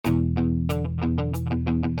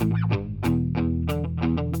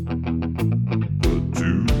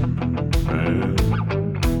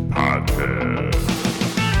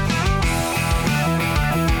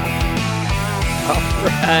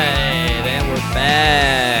And we're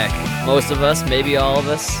back. Most of us, maybe all of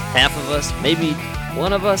us, half of us, maybe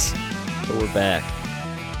one of us, but we're back.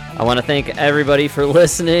 I want to thank everybody for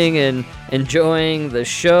listening and enjoying the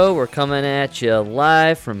show. We're coming at you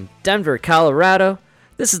live from Denver, Colorado.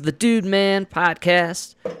 This is the Dude Man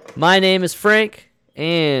Podcast. My name is Frank,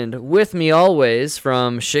 and with me always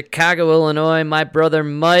from Chicago, Illinois, my brother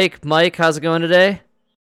Mike. Mike, how's it going today?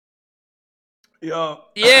 Yo.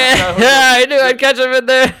 Yeah, I knew I'd catch him in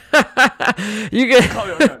there.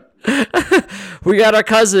 We got our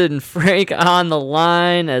cousin Frank on the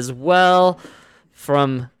line as well,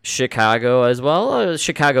 from Chicago as well,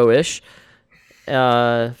 Chicago-ish.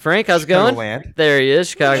 Frank, how's it going? Chicagoland. There he is,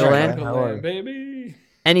 Chicagoland. Chicagoland, baby.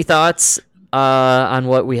 Any thoughts on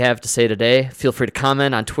what we have to say today? Feel free to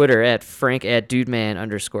comment on Twitter at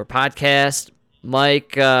Frank@dudeman_podcast.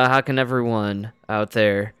 Mike, how can everyone out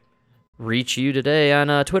there reach you today on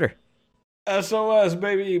Twitter? SOS,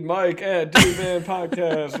 baby. Mike at Dude Man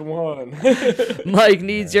Podcast 1. Mike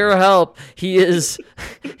needs your help. He is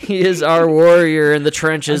our warrior in the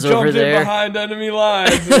trenches over there. Jumped in behind enemy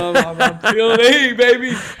lines. And I'm feeling the heat,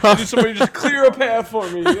 baby. Somebody just clear a path for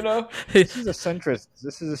me, you know? This is a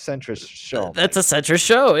centrist show. That's a centrist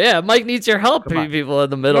show. Yeah, Mike needs your help, people in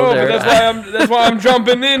the middle No, there. but that's why I'm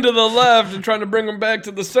jumping into the left and trying to bring him back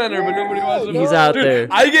to the center, but nobody wants to. He's out there.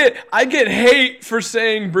 I get hate for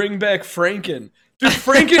saying bring back Franken. Dude,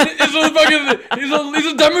 Franken is a fucking he's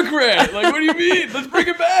a Democrat. Like, what do you mean? Let's bring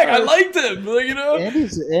him back. I liked him. Like, you know,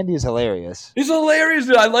 Andy's hilarious. He's hilarious,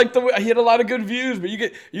 dude. I like the way he had a lot of good views, but you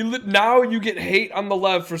get hate on the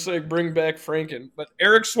left for saying bring back Franken. But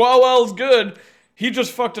Eric Swalwell's good. He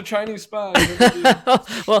just fucked a Chinese spy.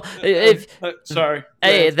 Well, sorry.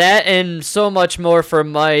 Hey, that and so much more for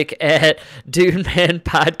Mike at Dude Man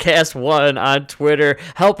Podcast 1 on Twitter.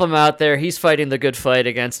 Help him out there. He's fighting the good fight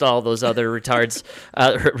against all those other retards.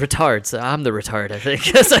 Retards. I'm the retard, I think.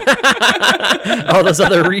 All those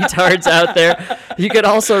other retards out there. You could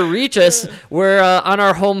also reach us. We're on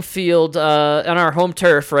our home field, on our home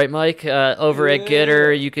turf, right, Mike? Over at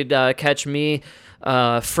Gitter. You could catch me.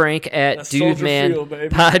 Frank at Dude Man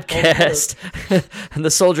Podcast, and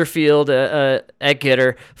the Soldier Field at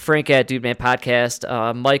Gitter. Frank at Dude Man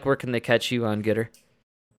Podcast. Mike, where can they catch you on Gitter?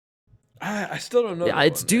 I still don't know. Yeah,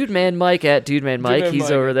 it's Dude Man Mike at Dude Man Mike. He's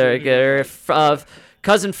Mike over there at Gitter.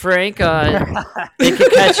 Cousin Frank, they can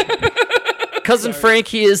catch. Cousin Frank,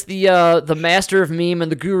 he is the master of meme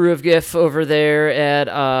and the guru of GIF over there at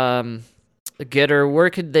Gitter.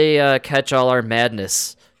 Where could they catch all our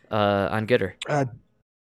madness? On Gitter.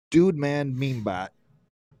 Dude Man Memebot.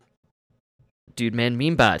 Dude Man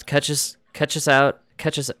Memebot. Catch us out.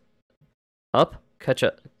 Catch us up. Catch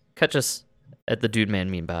us at the Dude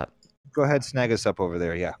Man Memebot. Go ahead, snag us up over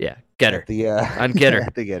there. Yeah. Yeah. Getter. On Getter.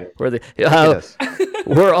 At the Getter.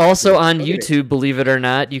 We're also on YouTube. Believe it or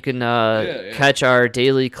not, you can catch our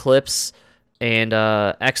daily clips and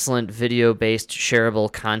excellent video-based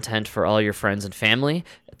shareable content for all your friends and family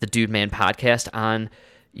at the Dude Man Podcast on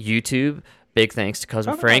YouTube. Big thanks to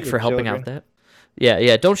Cousin Frank for helping out that.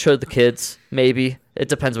 Yeah. Don't show the kids. Maybe it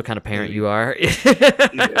depends what kind of parent you are.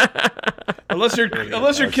 Unless your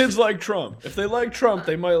kids like Trump. If they like Trump,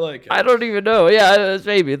 they might like it. I don't even know. Yeah,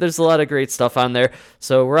 maybe. There's a lot of great stuff on there.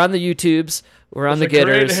 So we're on the YouTubes. We're on the Gitters.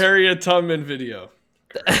 Great Harriet Tubman video.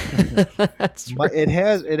 That's true. It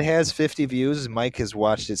has 50 views. Mike has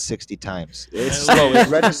watched it 60 times. It's slow. It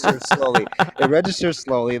registers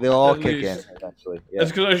slowly. They'll all kick in eventually. Yeah.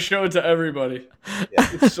 That's because I show it to everybody. Yeah.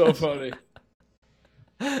 It's so funny.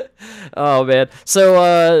 Oh man.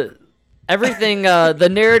 So everything the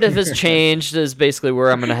narrative has changed is basically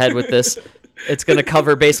where I'm going to head with this. It's going to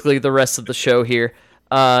cover basically the rest of the show here.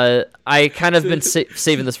 I kind of been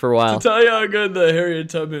saving this for a while. To tell you how good the Harriet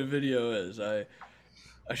Tubman video is, I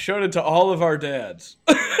showed it to all of our dads.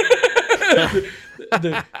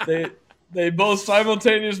 They both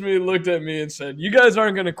simultaneously looked at me and said, "You guys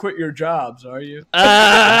aren't going to quit your jobs, are you?"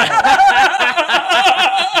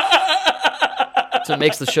 So it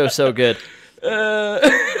makes the show so good.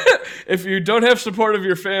 If you don't have support of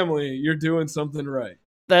your family, you're doing something right.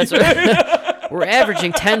 That's right. We're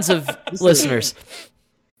averaging tens of listeners.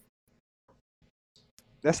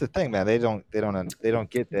 That's the thing, man. They don't get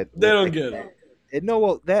that. They don't get it.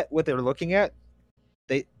 What they're looking at,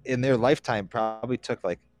 they in their lifetime probably took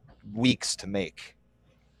like weeks to make.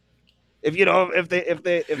 I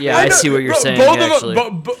see what you're saying.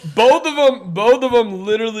 Both of them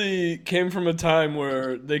literally came from a time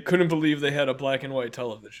where they couldn't believe they had a black and white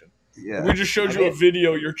television. Yeah, we just showed you a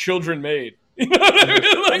video your children made. You know what I mean?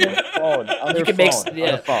 On your phone. On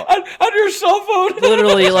your cell phone.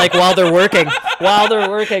 Literally, like while they're working.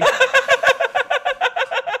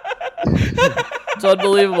 It's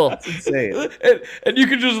unbelievable. Insane. And you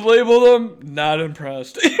could just label them not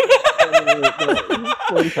impressed.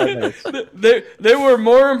 45 minutes. They were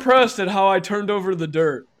more impressed at how I turned over the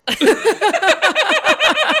dirt in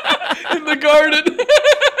the garden.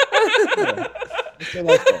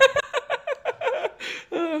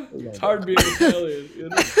 It's hard being Italian. You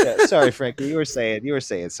know? Yeah, sorry, Frankie. You were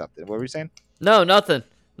saying something. What were you saying? No, nothing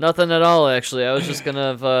at all. Actually, I was just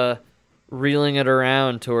gonna reeling it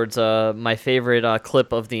around towards my favorite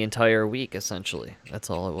clip of the entire week. Essentially, that's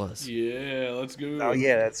all it was. Yeah, let's go. Oh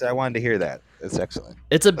yeah, I wanted to hear that. That's excellent.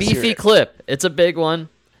 It's a Let's hear beefy it. clip. It's a big one.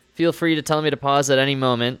 Feel free to tell me to pause at any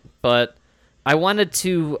moment, but I wanted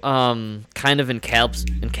to kind of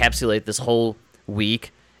encapsulate this whole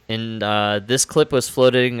week. And this clip was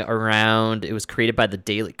floating around. It was created by the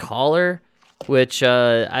Daily Caller, which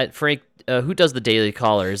Frank, who does the Daily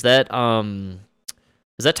Caller? Is that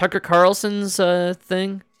Tucker Carlson's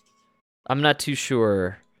thing? I'm not too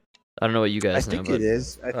sure. I don't know what you guys know. I think it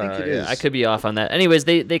is. I think it is. I could be off on that. Anyways,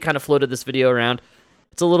 they kind of floated this video around.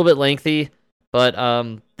 It's a little bit lengthy, but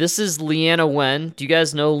this is Leana Wen. Do you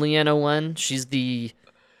guys know Leana Wen? She's the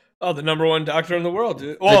number one doctor in the world,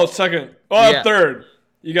 dude. Well, second. Well, yeah. Third.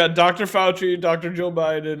 You got Dr. Fauci, Dr. Joe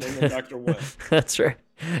Biden, and then Dr. Wen. That's right.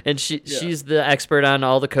 And she's the expert on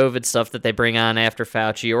all the COVID stuff that they bring on after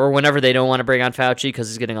Fauci, or whenever they don't want to bring on Fauci because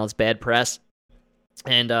he's getting all this bad press.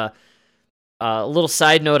 And a little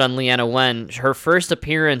side note on Leana Wen, her first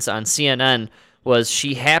appearance on CNN was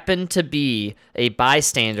she happened to be a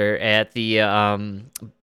bystander at the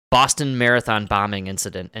Boston Marathon bombing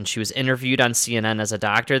incident, and she was interviewed on CNN as a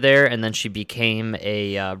doctor there, and then she became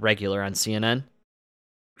a regular on CNN.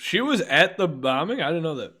 She was at the bombing? I didn't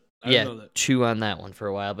know that. I didn't know that. Chew on that one for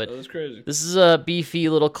a while. But that's crazy. This is a beefy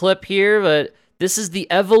little clip here, but this is the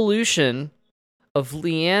evolution of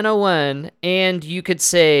Leana Wen, and you could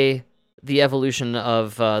say the evolution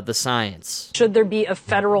of the science. Should there be a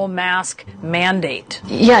federal mask mandate?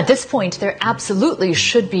 Yeah, at this point, there absolutely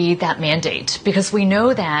should be that mandate, because we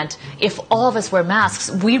know that if all of us wear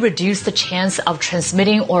masks, we reduce the chance of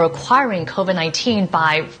transmitting or acquiring COVID-19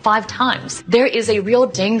 by 5 times. There is a real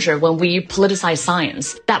danger when we politicize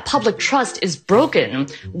science. That public trust is broken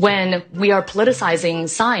when we are politicizing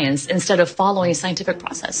science instead of following scientific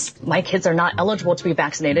process. My kids are not eligible to be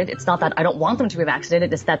vaccinated. It's not that I don't want them to be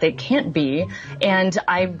vaccinated, it's that they can't be, and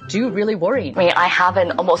I do really worry. I mean, I have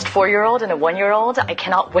an almost 4-year-old and a 1-year-old. I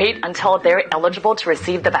cannot wait until they're eligible to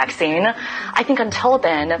receive the vaccine. I think until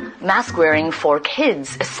then, mask wearing for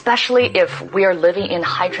kids, especially if we are living in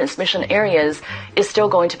high transmission areas, is still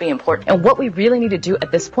going to be important. And what we really need to do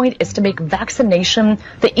at this point is to make vaccination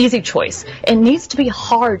the easy choice. It needs to be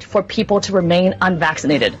hard for people to remain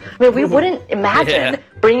unvaccinated. I mean, we wouldn't imagine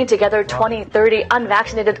bringing together 20, 30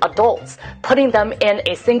 unvaccinated adults, putting them in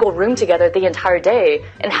a single room together the entire day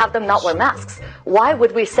and have them not wear masks. Why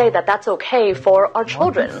would we say that that's okay for our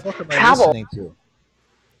children? Travel.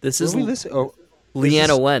 This is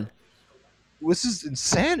Leana Wen. This is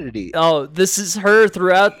insanity. Oh, this is her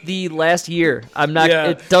throughout the last year. I'm not. Yeah.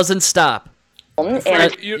 It doesn't stop. Frank,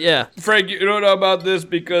 Frank, you don't know about this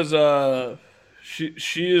because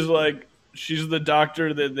she is like. She's the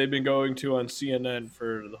doctor that they've been going to on CNN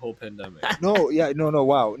for the whole pandemic.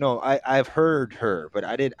 Wow. No, I've heard her, but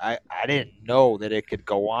I didn't know that it could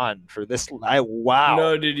go on for this. Wow.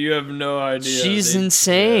 No, dude, you have no idea. She's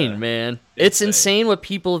insane, man. It's insane what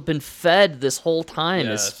people have been fed this whole time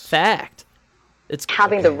is fact. It's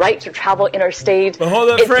having the right to travel interstate. But hold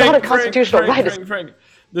on, it's Frank, not a constitutional right. Frank,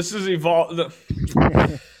 this is evolved.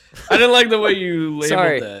 I didn't like the way you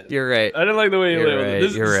labeled that. You're right. I didn't like the way you labeled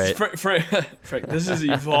it. You're right. Frank, this is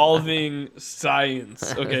evolving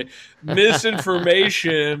science. Okay,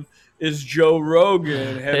 misinformation is Joe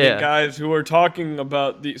Rogan having guys who are talking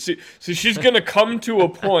about the. See, she's gonna come to a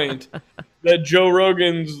point that Joe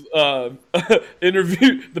Rogan's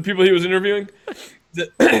interview, the people he was interviewing,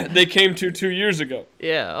 they came to 2 years ago.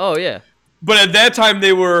 Yeah. Oh yeah. But at that time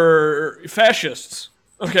they were fascists.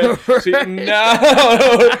 Okay, see, now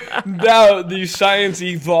the science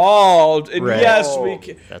evolved, and yes, we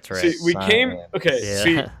can. That's right. See, we came. Okay,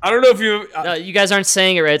 see, I don't know if you. You guys aren't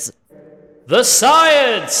saying it right. It's the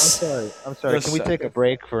science. I'm sorry. Can we take a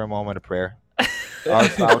break for a moment of prayer? Our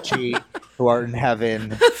Fauci, who art in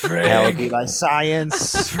heaven, hallowed be thy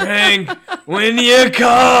science. Frank, when you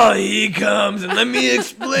call, he comes, and let me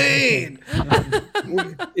explain.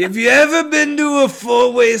 If you ever been to a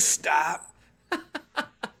four-way stop.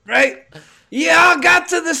 Right? You all got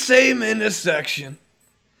to the same intersection,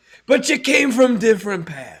 but you came from different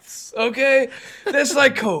paths, okay? That's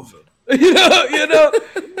like COVID. You know.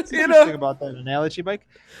 Thing about that analogy, Mike.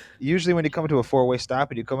 Usually, when you come to a four-way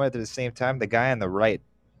stop and you come out at the same time, the guy on the right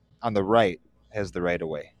has the right of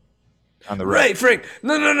way. On the right, Frank.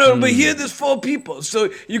 No. But here there's 4 people, so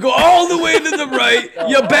you go all the way to the right.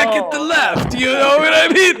 You're back at the left. You know what I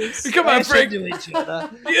mean? Come on, Frank. You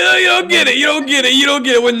don't get it. You don't get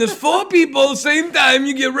it. When there's 4 people, same time,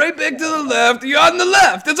 you get right back to the left. You're on the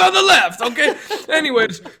left. It's on the left. Okay.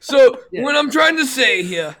 Anyways, so what I'm trying to say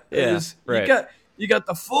here is you got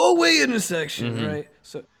the 4-way intersection, right?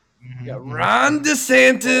 So. You got Ron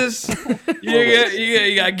DeSantis.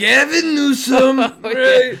 you got Gavin Newsom,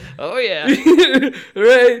 right? Oh yeah.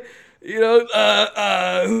 Right. You know,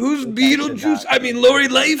 who's Beetlejuice? I mean, Lori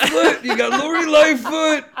Lightfoot. You got Lori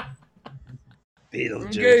Lightfoot.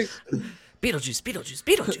 Beetlejuice. Okay.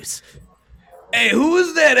 Beetlejuice. Hey, who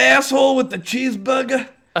is that asshole with the cheeseburger?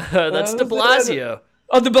 That's De Blasio.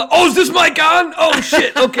 Oh, is this mic on? Oh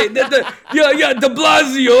shit. Okay. Yeah, De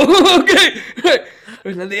Blasio. Okay.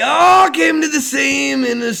 And they all came to the same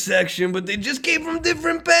intersection, but they just came from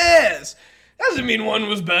different paths. Doesn't mean one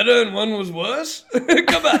was better and one was worse.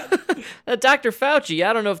 Come on. Dr. Fauci,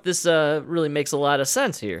 I don't know if this really makes a lot of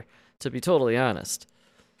sense here, to be totally honest.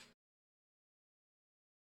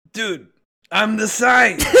 Dude, I'm the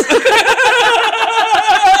science.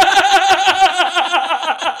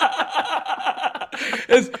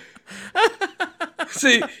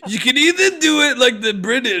 See, you can either do it like the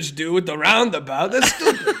British do with the roundabout. That's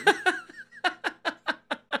stupid.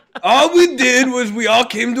 All we did was we all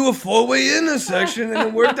came to a 4-way intersection and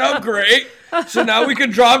it worked out great. So now we can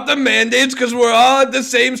drop the mandates because we're all at the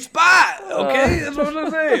same spot. Okay? That's what I'm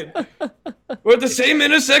saying. We're at the same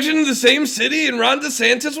intersection in the same city and Ron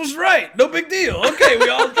DeSantis was right. No big deal. Okay, we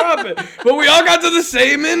all drop it. But we all got to the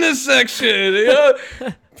same intersection. You know?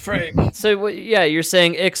 Frank. So, you're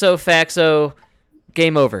saying ixo faxo,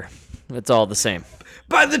 game over. It's all the same.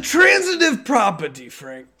 By the transitive property,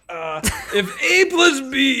 Frank. If A plus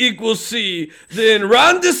B equals C, then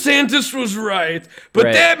Ron DeSantis was right,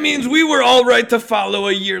 but that means we were all right to follow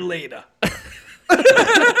a year later.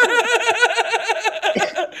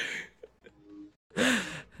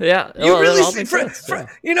 Yeah, you really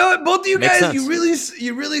you know what? Both of you guys, you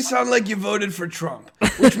really sound like you voted for Trump,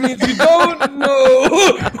 which means you don't know,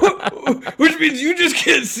 which means you just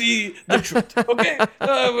can't see the truth. Okay,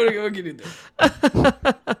 what can you do?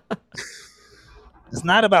 It's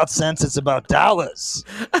not about cents; it's about dollars.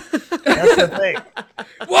 That's the thing.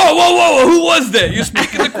 Whoa! Who was that? You're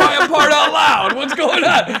speaking the quiet part out loud. What's going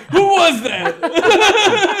on? Who was that?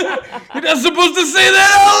 You're not supposed to say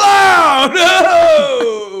that out loud.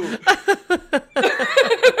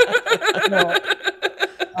 No.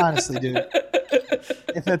 Honestly, dude,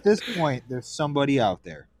 if at this point there's somebody out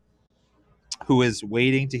there who is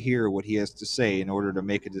waiting to hear what he has to say in order to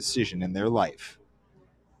make a decision in their life,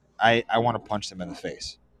 I want to punch them in the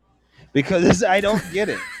face because I don't get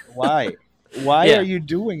it. Why are you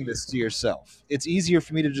doing this to yourself? It's easier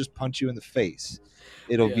for me to just punch you in the face.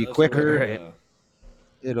 It'll be quicker. Right.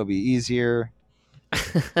 It'll be easier.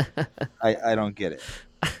 I don't get it.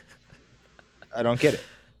 I don't get it.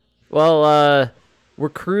 Well, we're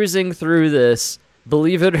cruising through this.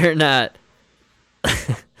 Believe it or not,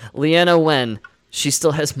 Leana Wen, she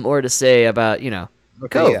still has more to say about,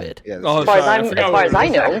 COVID. Yeah, as far as I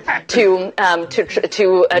know,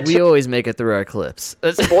 we always make it through our clips.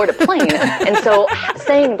 board a plane, and so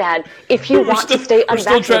saying that if you want to stay we're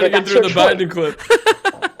still trying to unvaccinated, get that's through your the choice. Biden clip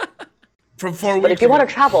from 4 weeks. But if you ago. want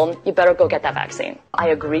to travel, you better go get that vaccine. I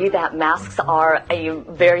agree that masks are a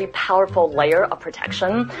very powerful layer of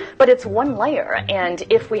protection, but it's one layer, and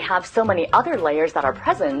if we have so many other layers that are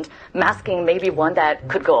present, masking may be one that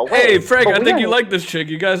could go away. Hey, Frank, But I we think are you like this chick.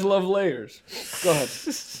 You guys love layers. Go ahead.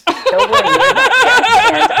 nowhere near that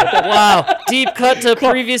yet, and I think Wow, deep cut to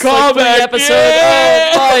previous Call 3 back, episodes.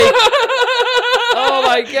 yeah! Oh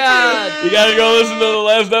my God. You gotta go listen to the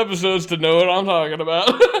last episodes to know what I'm talking about.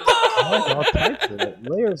 all types of it.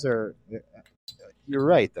 Layers are. You're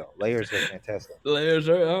right, though. Layers are fantastic. Layers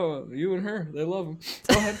are, you and her, they love them.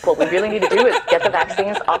 Go ahead. what we really need to do is get the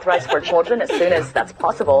vaccines authorized for children as soon as that's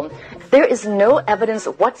possible. There is no evidence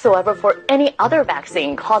whatsoever for any other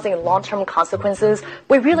vaccine causing long-term consequences.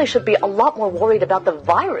 We really should be a lot more worried about the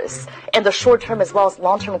virus and the short-term as well as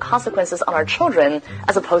long-term consequences on our children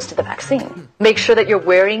as opposed to the vaccine. Make sure that you're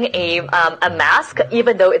wearing a mask,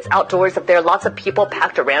 even though it's outdoors. If there are lots of people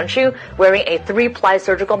packed around you, wearing a 3-ply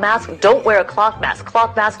surgical mask. Don't wear a cloth mask.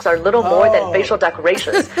 Cloth masks are little more than facial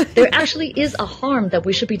decorations. There actually is a harm that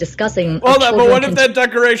we should be discussing. Well, but what if that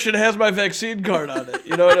decoration has my vaccine card on it?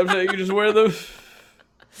 You know what I'm saying? You just wear the...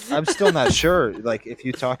 I'm still not sure. Like, if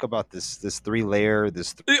you talk about this 3-layer,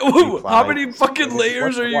 How many fucking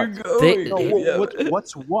layers are you going?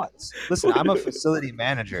 What's what? Listen, I'm a facility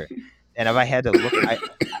manager, and if I had to look,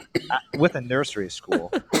 with a nursery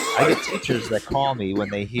school, I get teachers that call me when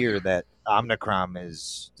they hear that Omicron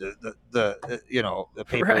is the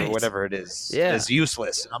paper Right. or whatever it is Yeah. is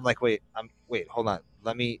useless. And I'm like, wait, hold on,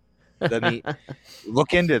 let me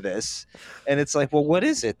look into this. And it's like, well, what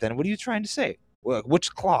is it then? What are you trying to say? Well,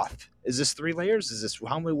 which cloth is this? 3 layers? Is this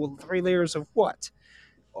how many? Well, 3 layers of what?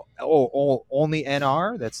 Oh, only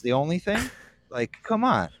NR? That's the only thing? Like, come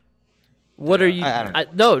on. What are you? I don't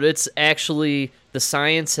know. No, it's actually the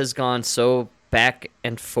science has gone so back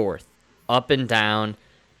and forth, up and down.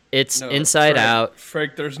 It's inside out.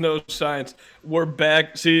 Frank, there's no science. We're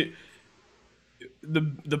back. See,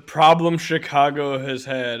 the problem Chicago has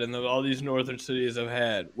had and all these northern cities have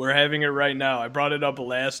had, we're having it right now. I brought it up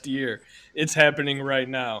last year. It's happening right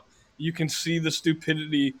now. You can see the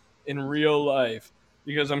stupidity in real life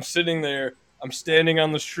because I'm sitting there. I'm standing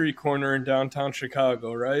on the street corner in downtown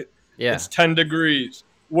Chicago, right? Yeah. It's 10 degrees.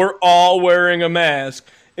 We're all wearing a mask,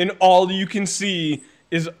 and all you can see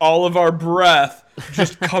is all of our breath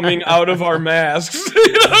just coming out of our masks.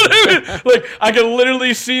 You know what I mean? Like, I can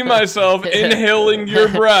literally see myself inhaling your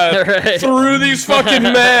breath Right. through these fucking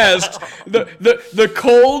masks. The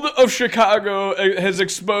cold of Chicago has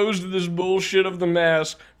exposed this bullshit of the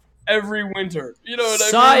mask every winter. You know what I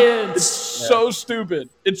mean? Science! It's so stupid.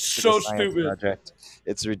 It's so a science stupid. project.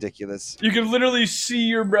 It's ridiculous. You can literally see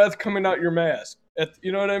your breath coming out your mask.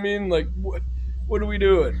 You know what I mean? Like, what are we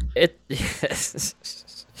doing? It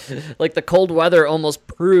like the cold weather almost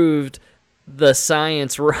proved the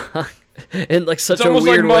science wrong in like such It's a almost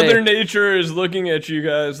weird like Mother way. Nature is looking at you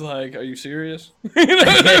guys like, "Are you serious?" You know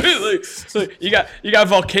what I mean? Like, so you got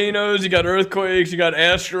volcanoes, you got earthquakes, you got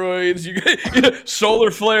asteroids,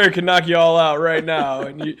 solar flare can knock you all out right now,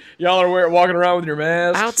 and y'all are walking around with your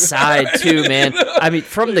masks Outside too, man. I mean,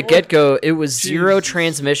 from the get-go, it was zero Jesus.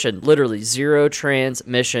 transmission, literally zero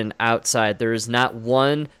transmission outside. There is not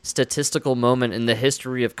one statistical moment in the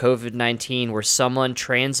history of COVID-19 where someone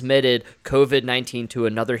transmitted COVID-19 to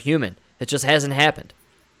another human. It just hasn't happened.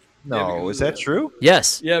 No, is that true?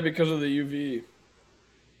 Yes. Yeah, because of the UV.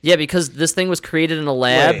 Yeah, because this thing was created in a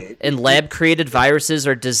lab, Wait. and lab-created viruses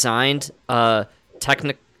are designed,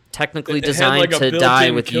 technically It had, designed like, a to die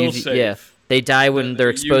built-in with kill UV. safe. Yeah, they die when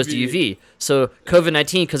they're exposed UV. to UV. So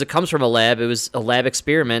COVID-19, because it comes from a lab, it was a lab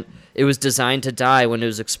experiment. It was designed to die when it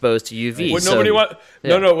was exposed to UV. What so, nobody wants,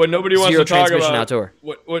 yeah. what nobody wants Zero to talk transmission about. outdoor.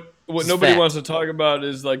 What It's nobody fact. wants to talk about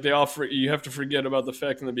is like you have to forget about the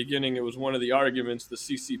fact in the beginning it was one of the arguments the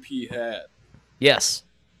CCP had Yes.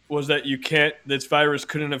 was that this virus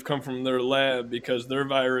couldn't have come from their lab because their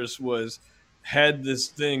virus had this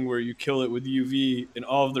thing where you kill it with UV, and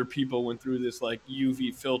all of their people went through this like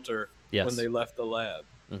UV filter Yes. when they left the lab.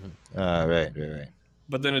 Right.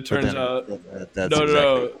 But then it But turns then out that's no.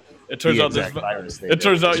 exactly It turns the out this. exact virus they It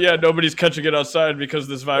turns did. out, yeah, nobody's catching it outside because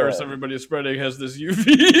this virus everybody is spreading has this UV.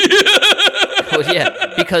 Well,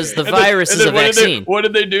 yeah, because the And then- virus and is a then what did vaccine. What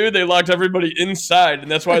did they do? They locked everybody inside, and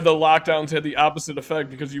that's why the lockdowns had the opposite effect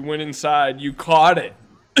because you went inside, you caught it.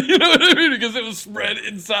 You know what I mean? Because it was spread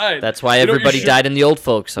inside. That's why You know, you everybody should- died in the old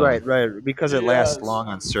folks home. right, because it lasts Yes. long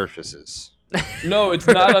on surfaces. No, it's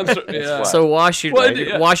not on. Yeah. So wash your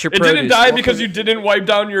Well, wash your it produce. didn't die because you didn't wipe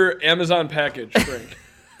down your Amazon package, Frank.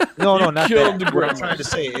 No, not killed that. the What I'm grandma. trying to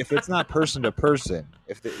say, if it's not person to person,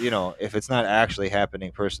 if it's not actually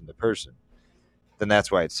happening person to person, then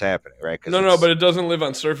that's why it's happening, right? 'Cause No, it's- but it doesn't live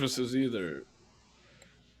on surfaces either.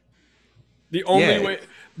 The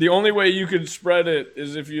only way you could spread it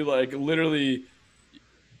is if you like literally.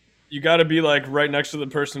 You got to be like right next to the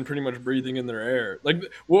person, pretty much breathing in their air. Like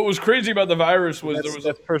what was crazy about the virus was there was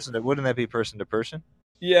that's person. Wouldn't that be person to person?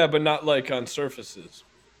 yeah, but not like on surfaces.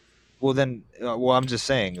 Well, then, I'm just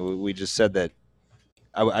saying. We just said that.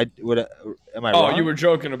 I would. Am I Oh, wrong? you were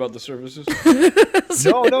joking about the surfaces.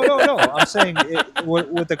 No. I'm saying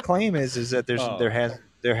what the claim is that Oh.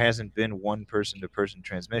 there hasn't been one person to person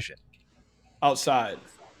transmission. Outside.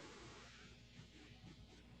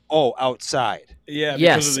 Oh, outside. Yeah,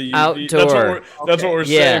 Yes, because of the UV. outdoor. That's what we're Yes,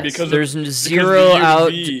 saying because there's because zero of the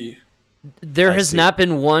out- UV. There I has see. not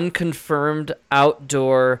been one confirmed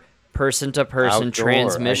outdoor person-to-person Outdoor,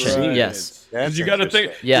 transmission. right. Yes. Because you got to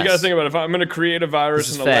think. Yes. You got to think about it. If I'm going to create a virus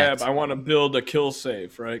This in is a fact. lab, I want to build a kill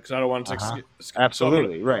safe, right? Because I don't want it to. Uh-huh. So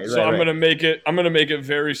Absolutely, I'm right. going to make it. I'm going to make it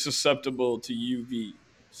very susceptible to UV.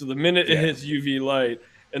 So the minute it hits UV light,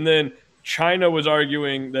 and then China was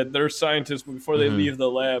arguing that their scientists, before they leave the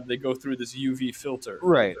lab, they go through this UV filter.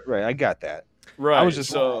 Right. I got that. Right. I was just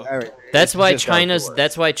so. all right, That's it's why just China's outdoors.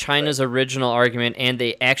 that's why China's original argument, and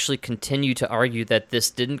they actually continue to argue that this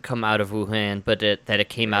didn't come out of Wuhan, but that it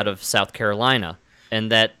came out of South Carolina,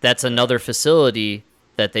 and that's another facility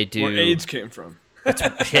that they do. Where AIDS came from.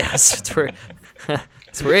 Yes, it's where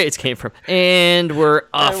it's where AIDS came from, and we're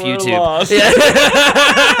off And we're YouTube. lost. Yeah.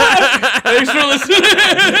 Thanks for listening.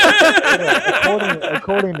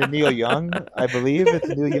 according to Neil Young, I believe it's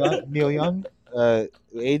Neil Young.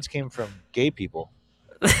 AIDS came from gay people.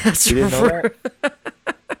 That's You didn't know right. that?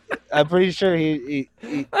 I'm pretty sure he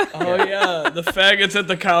Oh yeah, the faggots at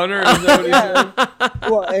the counter. Is that what he said?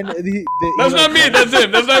 well, and That's not me. That's him.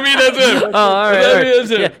 That's not me. That's him. Oh, all right, That's all not me. right. That's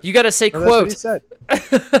him. Yeah, you got to say No, that's what he quote. said.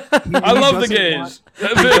 I love the gays.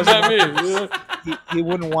 That's it. It's not me. Yeah. He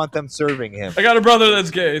wouldn't want them serving him. I got a brother that's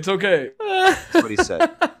gay. It's okay. That's what he said.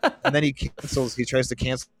 And then he tries to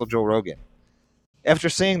cancel Joe Rogan. After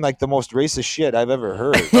saying like the most racist shit I've ever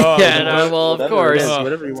heard. Oh, Yeah, no, well, of Whatever it course. is,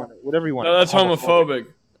 whatever you want. No, that's homophobic.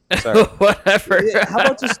 Sorry. Whatever. How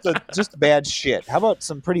about just bad shit? How about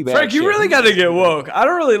some pretty bad Frank, shit? you really got to get woke. I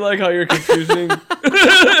don't really like how you're confusing.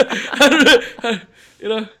 You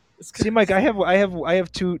know. See, Mike, I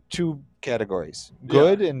have two categories: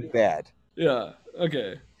 good and bad. Yeah.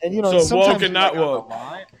 Okay. And you know, So sometimes woke and you're not like,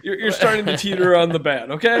 woke. You're starting to teeter on the bad.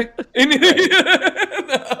 Okay.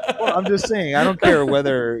 well, I'm just saying, I don't care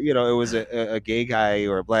whether it was a gay guy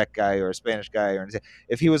or a black guy or a Spanish guy or anything.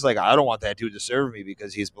 If he was like, I don't want that dude to serve me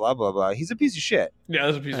because he's blah blah blah, he's a piece of shit. Yeah,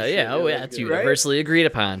 that's a piece of shit. Yeah, oh yeah, it's universally agreed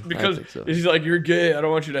upon. I Because think so. he's like, you're gay. I don't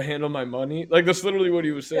want you to handle my money. Like that's literally what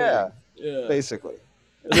he was saying. Yeah, Yeah. basically.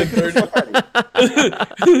 And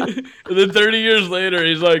then 30 years later,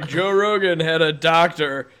 he's like, Joe Rogan had a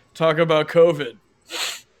doctor talk about COVID.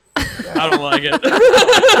 I don't like it.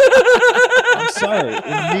 I'm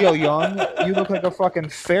sorry, Neil Young, you look like a fucking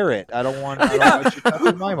ferret. I don't want you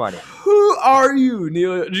touching my money. Who are you,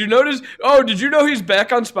 Neil? Did you notice? Oh, did you know he's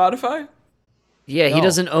back on Spotify? Yeah, he No.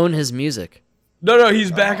 doesn't own his music. No,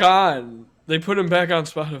 he's back on. They put him back on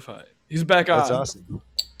Spotify. He's back on. That's awesome.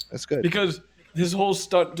 That's good. Because his whole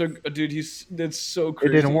stunt took, dude, that's so It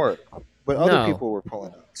crazy. didn't work, but other No. people were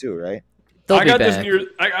pulling up too, right? They'll I be got back. this near.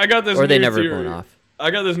 I got this. Or they near never theory. went off. I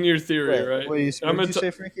got this near theory, right? What did I'm you gonna say,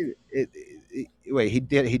 Frankie? Wait,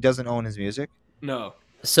 he doesn't own his music, No,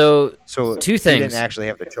 So so Two he things. didn't actually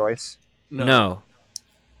have the choice. no,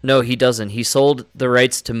 he doesn't. He sold the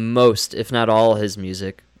rights to most, if not all, his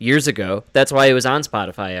music years ago. That's why it was on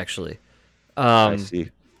Spotify, actually. I see.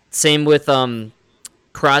 Same with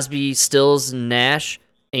Crosby, Stills, Nash,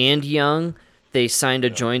 and Young. They signed a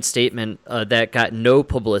joint statement that got no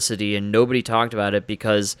publicity and nobody talked about it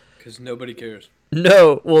because nobody cares.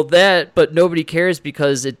 but nobody cares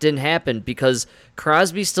because it didn't happen because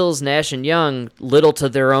Crosby, Stills, Nash, and Young, little to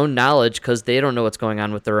their own knowledge because they don't know what's going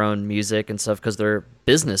on with their own music and stuff because they're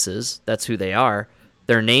businesses. That's who they are.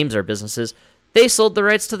 Their names are businesses. They sold the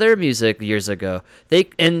rights to their music years ago.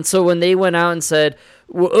 And so when they went out and said,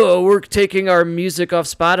 we're taking our music off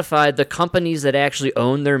Spotify, the companies that actually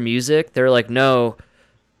own their music, they're like, no,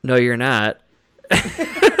 you're not.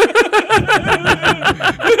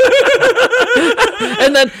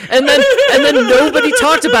 and then nobody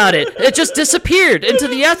talked about it. It just disappeared into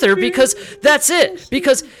the ether because that's it.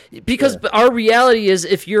 Because our reality is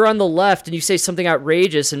if you're on the left and you say something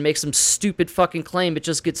outrageous and make some stupid fucking claim, it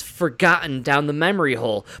just gets forgotten down the memory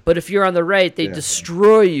hole. But if you're on the right, they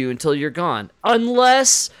destroy you until you're gone.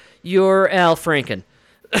 Unless you're Al Franken.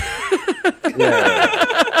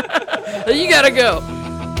 You gotta go.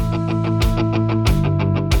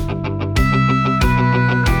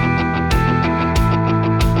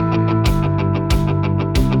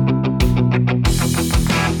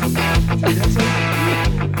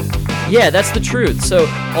 Yeah, that's the truth. So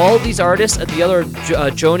all these artists at the other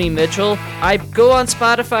Joni Mitchell, I go on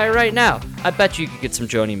Spotify right now. I bet you could get some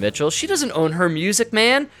Joni Mitchell. She doesn't own her music,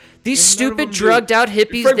 man. These stupid drugged out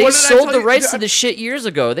hippies, Frank, they what did I sold tell the you? rights Dude, to this shit years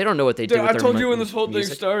ago. They don't know what they do Dude, with I their told you when this whole music.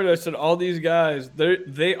 thing started, I said all these guys,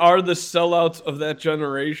 they are the sellouts of that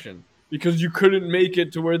generation because you couldn't make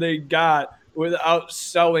it to where they got without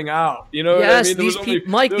selling out. You know Yes, what I mean? these peop-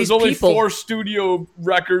 Mike, there was these only people- 4 studio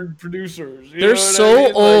record producers. You They're know what so I mean?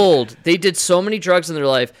 Like, old. They did so many drugs in their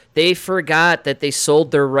life. They forgot that they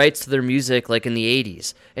sold their rights to their music like in the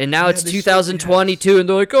 80s. And now it's they 2022 and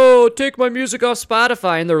they're like, "Oh, take my music off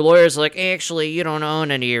Spotify." And their lawyers are like, "Actually, you don't own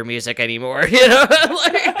any of your music anymore." You know?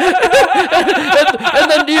 Like, and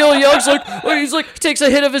then Neil Young's like, he takes a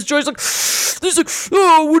hit of his joint. He's like,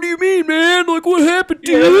 "Oh, what do you mean, man? Like, what happened,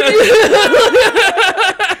 dude?"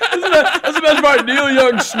 That's the best part. Neil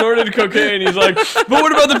Young snorted cocaine. He's like, but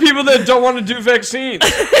what about the people that don't want to do vaccines?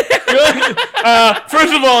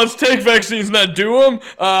 First of all, let's take vaccines, not do them.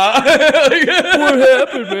 What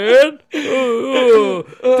happened, man? Dude,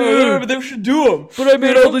 but they should do them. But I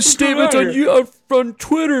made all these statements on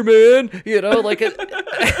Twitter, man. You know, like it.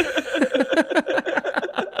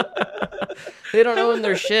 They don't own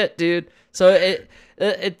their shit, dude. So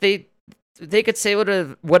they could say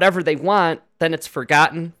whatever they want, then it's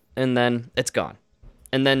forgotten, and then it's gone.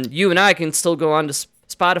 And then you and I can still go on to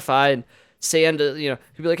Spotify and say, you'd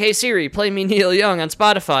be like, hey Siri, play me Neil Young on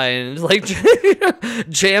Spotify, and like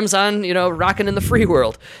jams on, Rockin' in the Free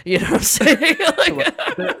World. You know what I'm saying?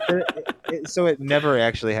 So it never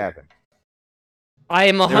actually happened. I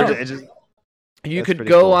am you could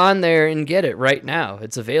go on there and get it right now.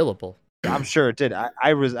 It's available. I'm sure it did. I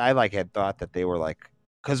had thought that they were like,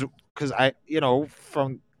 because I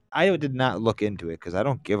did not look into it because I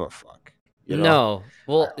don't give a fuck. No,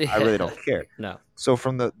 well, I really don't care. No. So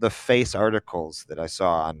from the face articles that I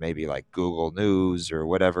saw on maybe like Google News or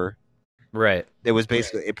whatever, right? It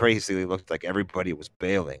basically looked like everybody was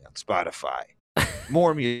bailing on Spotify.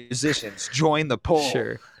 More musicians join the poll.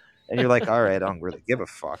 Sure. And you're like, all right, I don't really give a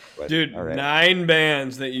fuck. But, dude, all right. 9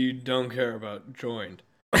 bands that you don't care about joined.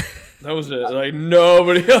 That was it. Like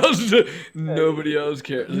nobody else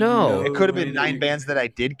cares. No, it could have been 9 bands that I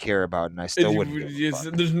did care about, and I still wouldn't.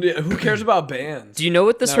 Who cares about bands? Do you know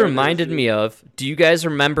what this reminded me of? Do you guys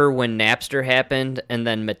remember when Napster happened, and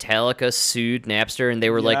then Metallica sued Napster, and they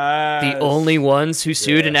were like the only ones who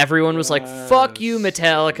sued, and everyone was like, "Fuck you,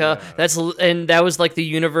 Metallica." Yeah. That was like the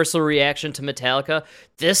universal reaction to Metallica.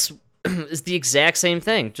 This is the exact same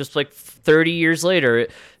thing. Just like 30 years later,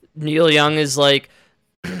 Neil Young is like,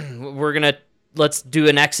 let's do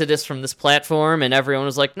an exodus from this platform, and everyone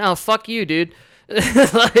was like, no, fuck you, dude. Who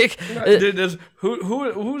said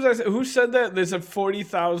that? They said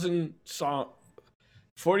 40,000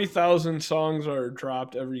 songs are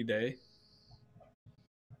dropped every day.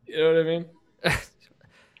 You know what I mean?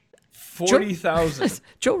 40,000.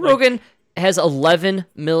 Joe Rogan has 11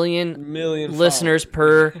 million listeners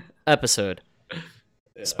per episode. Yeah.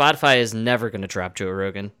 Spotify is never going to drop Joe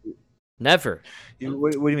Rogan. Never.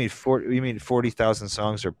 What do you mean? You mean 40,000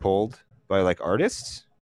 songs are pulled by like artists?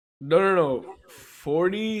 No.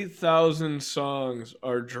 40,000 songs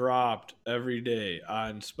are dropped every day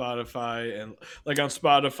on Spotify and like on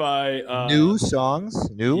Spotify. New songs?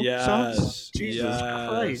 Songs? Jesus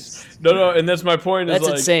Christ! No, and that's my point. That's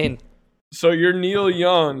insane. So you're Neil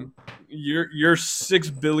Young. You're 6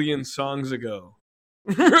 billion songs ago.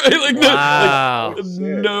 Right? Like, wow.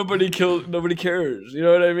 Nobody cares. You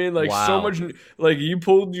know what I mean? Like so much. Like you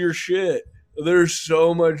pulled your shit. There's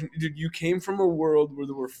so much. Dude, you came from a world where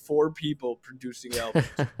there were 4 people producing albums.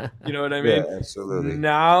 You know what I mean? Yeah, absolutely.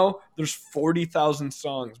 Now there's 40,000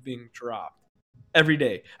 songs being dropped every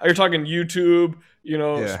day. You're talking YouTube,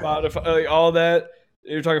 Spotify, like all that.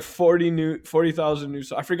 You're talking 40,000 new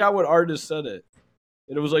songs. I forgot what artist said it.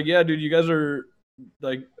 And it was like, yeah, dude, you guys are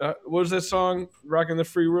like, what was that song? Rockin' the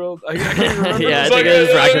Free World? I can't remember. Yeah, I think it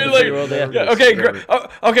was Rockin' the Free World. Yeah. Okay, great.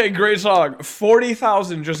 Okay, great song.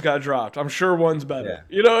 40,000 just got dropped. I'm sure one's better.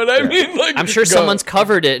 Yeah. You know what I mean? Like, I'm sure someone's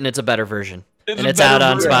covered it and it's a better version. It's out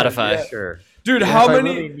on Spotify. Yeah, sure. Dude, how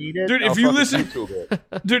many? If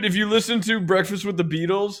you listen to Breakfast with the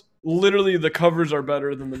Beatles, literally the covers are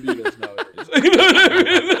better than the Beatles nowadays. You know what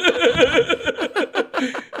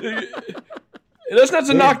I mean? And that's not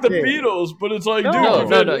to knock the Beatles, but it's like,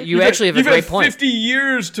 no. You actually have a great point. 50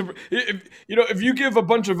 years to, if you give a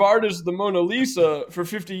bunch of artists the Mona Lisa for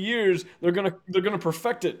 50 years, they're gonna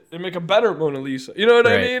perfect it and make a better Mona Lisa. You know what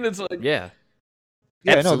I mean? It's like, yeah.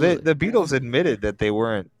 No, the Beatles admitted that they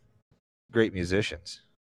weren't great musicians.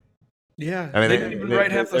 Yeah, I mean, they didn't even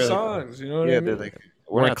write half the songs. You know what I mean? They're like,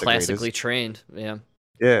 we're not classically trained. Yeah.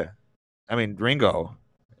 Yeah, I mean Ringo.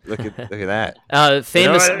 Look at that.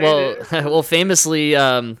 Famously,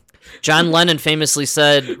 John Lennon famously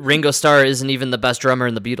said Ringo Starr isn't even the best drummer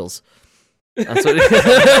in the Beatles. That's what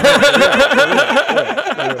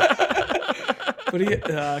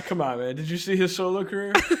come on, man. Did you see his solo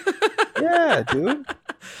career? Yeah, dude.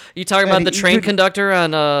 You talking about the train conductor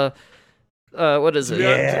on what is it?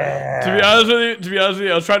 To be honest with you,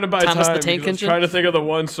 I was trying to buy Thomas time. The Tank I was trying to think of the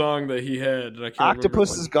one song that he had. And I can't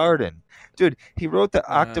Octopus's Garden. Dude, he wrote the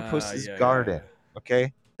Octopus's Garden. Yeah.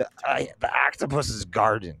 Okay? The Octopus's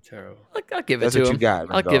Garden. Terrible. I'll give it That's to what him. You got,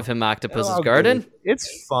 I'll give him Octopus's Garden.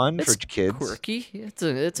 It's fun for kids. Quirky.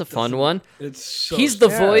 It's a fun one. It's so He's the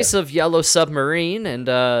voice of Yellow Submarine, and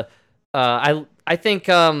I think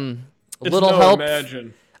little help.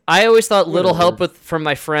 Imagine. I always thought Little Help from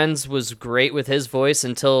My Friends was great with his voice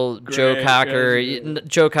until Joe Cocker.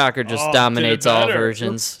 Joe Cocker just dominates all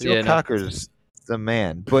versions. Joe Cocker's the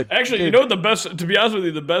man. But actually, you know what the best? To be honest with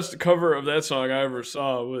you, the best cover of that song I ever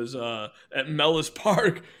saw was at Mellis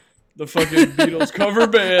Park, the fucking Beatles cover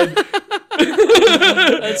band.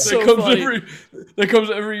 That's so funny. That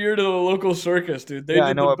comes every year to the local circus, dude.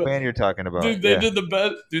 I know what band you're talking about. Dude, they did the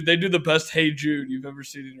best. Dude, they do the best "Hey Jude" you've ever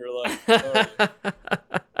seen in your life.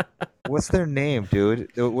 What's their name, dude?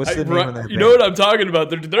 What's the name of that band? You know what I'm talking about?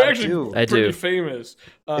 They're actually pretty famous.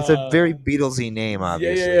 It's a very Beatlesy name,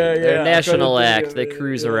 obviously. Yeah. They're a national act. They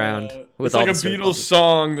cruise around with all the It's like a Beatles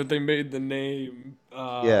song that they made the name.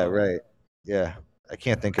 Yeah, right. Yeah. I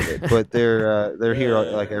can't think of it, but they're here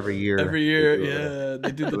like every year. Every year,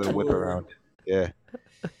 they do the whip around. Yeah.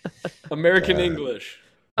 American English.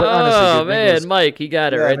 Honestly, man, Mike, you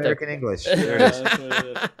got it right American there. English. There it is.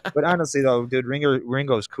 But honestly, though, dude,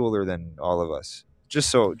 Ringo's cooler than all of us.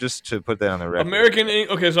 Just to put that on the record.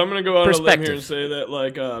 Okay, so I'm gonna go out on a limb here and say that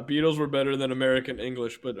like Beatles were better than American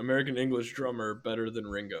English, but American English drummer better than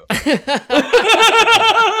Ringo.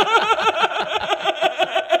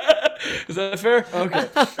 Is that fair? Okay.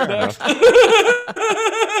 Next.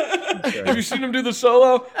 Have you seen him do the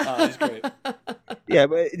solo? He's great. Yeah,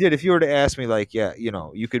 but dude, if you were to ask me, like,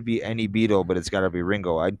 you could be any Beatle, but it's got to be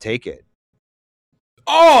Ringo, I'd take it.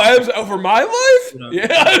 Over my life? Yeah.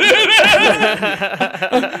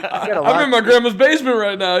 I'm in my grandma's basement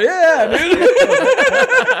right now. Yeah, dude.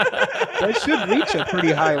 That should reach a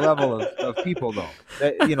pretty high level of people, though.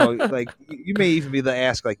 That, like you may even be able to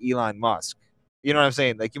ask like Elon Musk. You know what I'm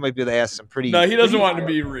saying? Like, you might be able to ask some pretty... No, he doesn't want to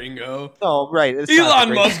be Ringo. No, right.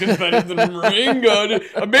 Elon Musk is better than Ringo.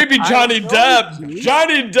 Maybe Johnny Depp.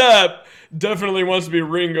 Johnny Depp definitely wants to be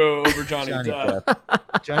Ringo over Johnny Depp.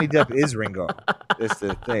 Johnny Depp is Ringo. That's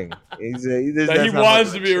the thing. He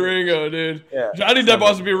wants to be Ringo, dude. Yeah, Johnny Depp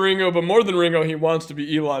wants to be Ringo, but more than Ringo, he wants to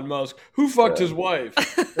be Elon Musk. Who fucked his wife?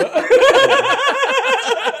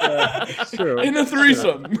 True. In a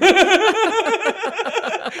threesome.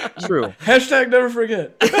 True. Hashtag never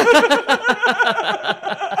forget.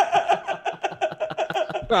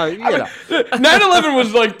 9/11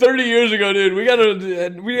 was like 30 years ago, dude. We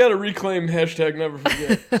gotta reclaim hashtag never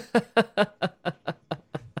forget.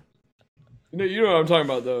 You know what I'm talking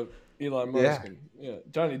about, though. Elon Musk. Yeah.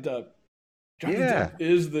 Johnny Depp. Johnny Depp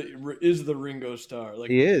is the Ringo Starr.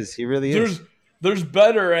 Like, he is. He really is. There's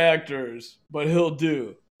better actors, but he'll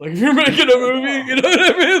do. Like, if you're making a movie, you know what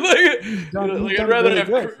I mean? Like, I'd rather have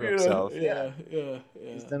for himself. Yeah.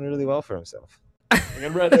 He's done really well for himself. Like,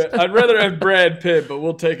 I'd rather have Brad Pitt, but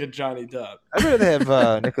we'll take a Johnny Depp. I'd rather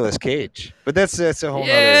have Nicolas Cage, but that's a whole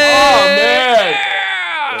other. Oh man!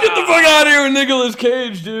 Get the fuck out of here with Nicolas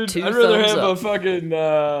Cage, dude. I'd rather have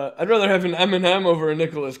I'd rather have an Eminem over a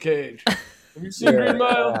Nicolas Cage. Have you seen Green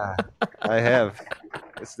Mile? I have.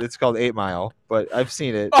 It's called 8 Mile, but I've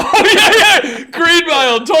seen it. Oh yeah, Green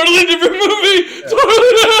Mile, totally different movie.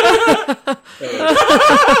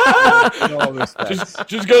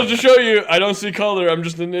 Just goes to show you, I don't see color. I'm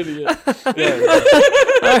just an idiot.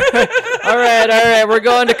 All right. We're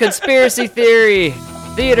going to conspiracy theory,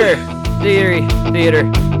 theater.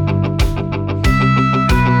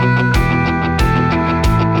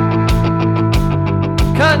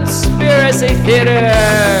 Conspiracy theater.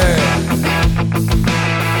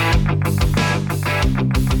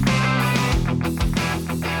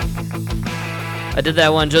 I did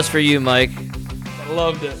that one just for you, Mike. I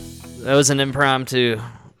loved it. That was an impromptu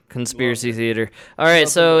conspiracy theater. All right,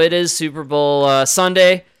 so it is Super Bowl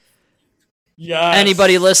Sunday. Yes.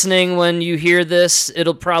 Anybody listening, when you hear this,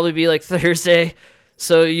 it'll probably be like Thursday,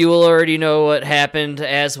 so you will already know what happened,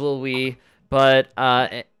 as will we. But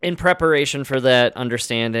in preparation for that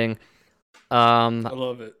understanding, I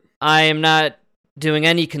love it. I am not doing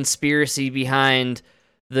any conspiracy behind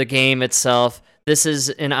the game itself. This is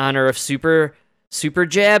in honor of Super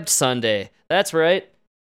Jabbed Sunday. That's right.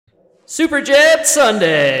 Super Jabbed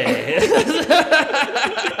Sunday.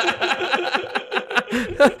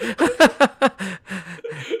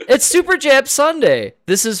 It's Super Jabbed Sunday.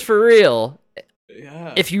 This is for real.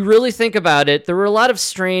 Yeah. If you really think about it, there were a lot of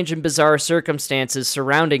strange and bizarre circumstances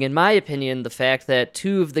surrounding, in my opinion, the fact that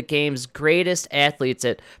two of the game's greatest athletes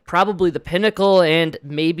at probably the pinnacle and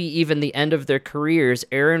maybe even the end of their careers,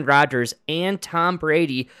 Aaron Rodgers and Tom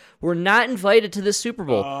Brady, were not invited to the Super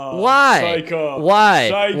Bowl. Why? Psycho. Why?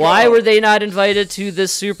 Psycho. Why were they not invited to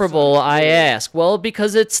this Super Bowl, I ask? Well,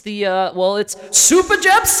 because it's it's Super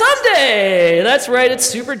Jab Sunday! That's right, it's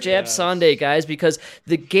Super Jab Sunday, guys, because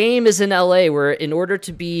the game is in LA, where in in order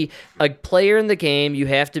to be a player in the game, you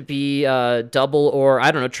have to be double or,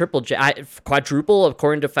 I don't know, quadruple,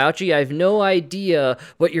 according to Fauci. I have no idea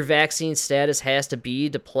what your vaccine status has to be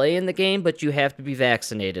to play in the game, but you have to be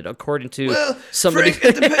vaccinated, according to somebody.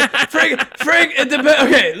 Frank, it depends.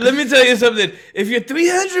 Okay, let me tell you something. If you're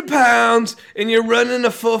 300 pounds and you're running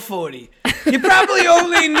a 440, you probably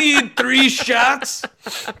only need 3 shots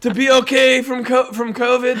to be okay from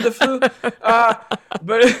COVID, the flu.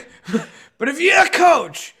 But if you're a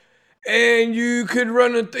coach and you could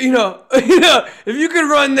run if you could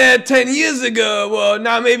run that 10 years ago, well,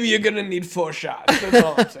 now maybe you're gonna need 4 shots. That's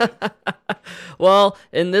all I'm saying. Well,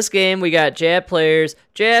 in this game, we got jab players,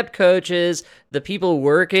 jab coaches. The people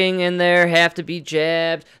working in there have to be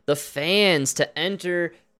jabbed. The fans to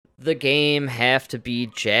enter the game have to be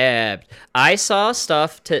jabbed. I saw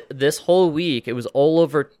stuff this whole week. It was all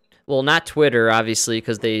over. Well, not Twitter, obviously,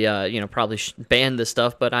 because they, probably banned this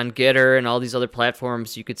stuff. But on Getter and all these other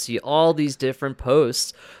platforms, you could see all these different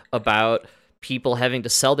posts about people having to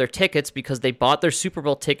sell their tickets because they bought their Super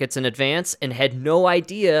Bowl tickets in advance and had no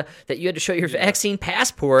idea that you had to show your vaccine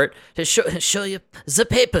passport to show you the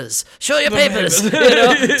papers,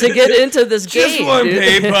 to get into this game. Just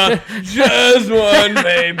one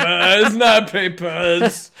paper. It's not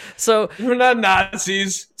papers. So we're not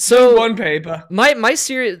Nazis. So just one paper. My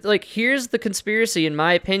serious, here's the conspiracy in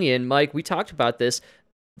my opinion, Mike. We talked about this.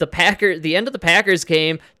 The end of the Packers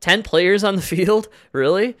game, 10 players on the field.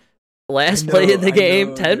 Really? Last play of the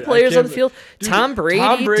game, 10 players on the field. Dude, Tom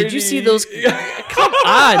Brady, did you see those? Come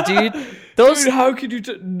on, dude. Dude, how could you?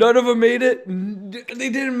 None of them made it. They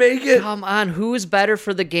didn't make it. Come on, who is better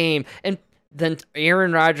for the game than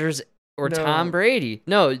Aaron Rodgers or Tom Brady?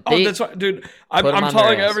 No, that's why, dude. I'm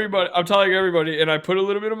telling everybody, and I put a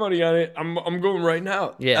little bit of money on it. I'm going right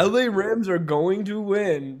now. Yeah. LA Rams are going to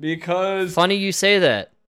win because. Funny you say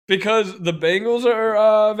that. Because the Bengals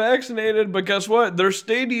are vaccinated, but guess what? Their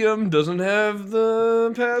stadium doesn't have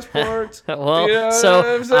the passports. Well,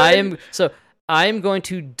 I am going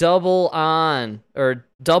to double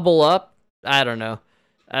up. I don't know.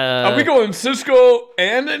 Are we going Cisco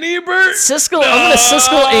and an Ebert? I'm going to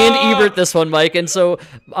Cisco and Ebert this one, Mike. And so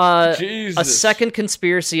a second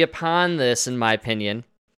conspiracy upon this, in my opinion,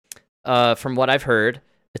 from what I've heard,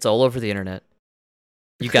 it's all over the internet.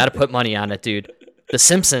 You got to put money on it, dude. The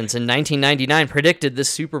Simpsons in 1999 predicted this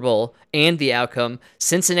Super Bowl and the outcome: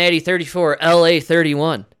 Cincinnati 34, LA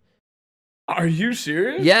 31. Are you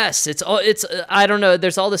serious? Yes, it's I don't know.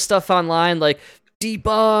 There's all this stuff online like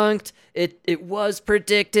debunked. It was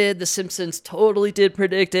predicted. The Simpsons totally did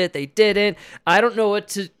predict it. They didn't. I don't know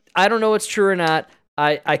what's true or not.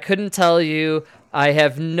 I couldn't tell you. I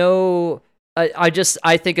have no.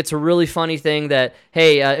 I think it's a really funny thing that,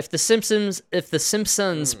 hey, if the Simpsons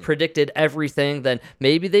predicted everything, then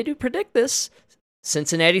maybe they do predict this.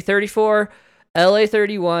 Cincinnati 34, LA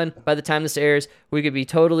 31. By the time this airs, we could be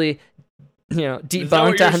totally,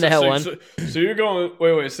 debunked on that one. So you're going?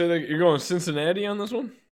 Wait. Say that you're going Cincinnati on this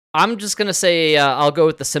one? I'm just gonna say I'll go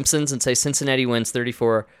with the Simpsons and say Cincinnati wins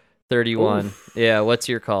 34-31. Oof. Yeah. What's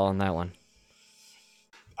your call on that one?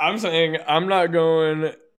 I'm saying I'm not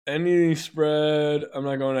going any spread. I'm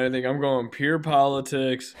not going anything. I'm going pure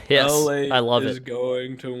politics. Yes, LA I love is it.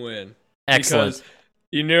 Going to win. Excellent. Because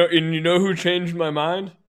you know who changed my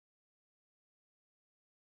mind?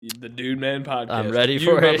 The Dude Man podcast. I'm ready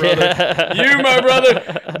for it. You, my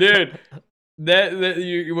brother, dude.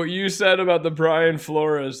 What you said about the Brian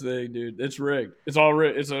Flores thing, dude. It's rigged. It's all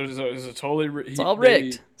rigged. It's totally rigged. It's all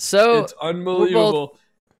rigged. So it's unbelievable.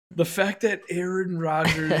 The fact that Aaron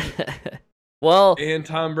Rodgers. Well, and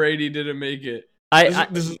Tom Brady didn't make it.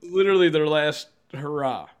 This is literally their last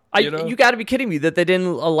hurrah. You got to be kidding me that they didn't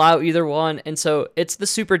allow either one. And so it's the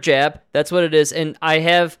super jab. That's what it is. And I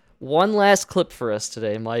have one last clip for us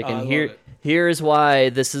today, Mike. And here's why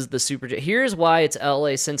this is the super jab. Here's why it's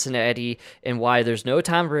LA Cincinnati and why there's no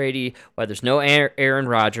Tom Brady, why there's no Aaron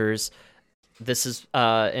Rodgers. This is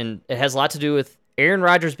and it has a lot to do with Aaron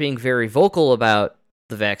Rodgers being very vocal about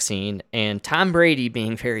the vaccine and Tom Brady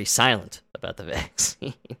being very silent about the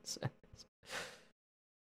vaccine.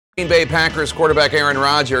 Green Bay Packers quarterback Aaron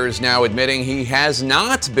Rodgers now admitting he has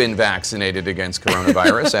not been vaccinated against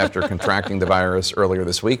coronavirus after contracting the virus earlier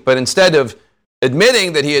this week. But instead of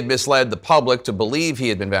admitting that he had misled the public to believe he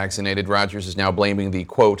had been vaccinated, Rodgers is now blaming the,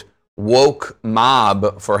 quote, woke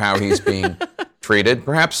mob for how he's being treated,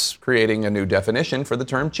 perhaps creating a new definition for the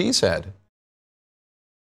term cheesehead.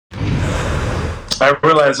 I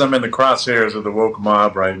realize I'm in the crosshairs of the woke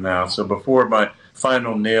mob right now, so before my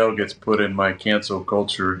final nail gets put in my cancel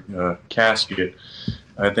culture casket,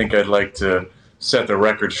 I think I'd like to set the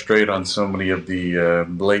record straight on so many of the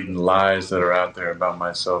blatant lies that are out there about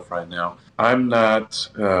myself right now. I'm not,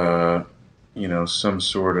 some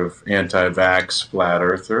sort of anti-vax flat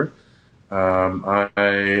earther. I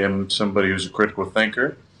am somebody who's a critical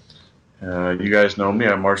thinker. You guys know me.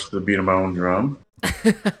 I march to the beat of my own drum.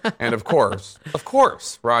 And of course,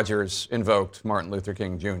 Rogers invoked Martin Luther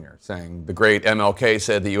King Jr., saying, the great MLK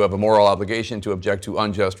said that you have a moral obligation to object to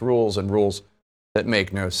unjust rules and rules that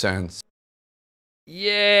make no sense.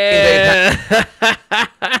 Yeah.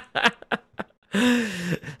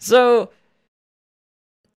 So,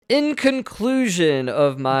 in conclusion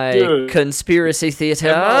of my conspiracy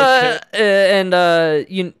theater,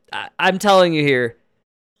 I'm telling you here,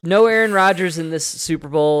 no Aaron Rodgers in this Super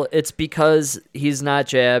Bowl. It's because he's not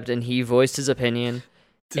jabbed and he voiced his opinion.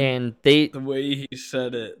 And the way he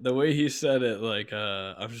said it, like,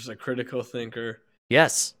 I'm just a critical thinker.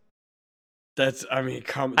 Yes.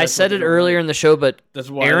 I said it earlier in the show, but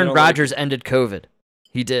Aaron Rodgers ended COVID.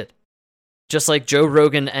 He did. Just like Joe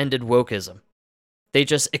Rogan ended wokeism. They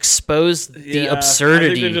just exposed the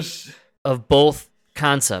absurdity of both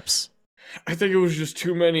concepts. I think it was just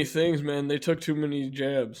too many things, man. They took too many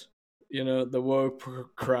jabs. The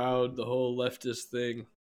woke crowd, the whole leftist thing.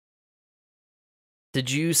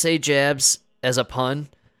 Did you say jabs as a pun?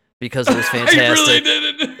 Because it was fantastic. I really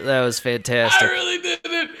didn't. That was fantastic. I really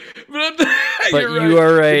didn't. But you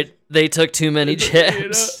are right. They took too many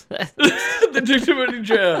jabs. They took too many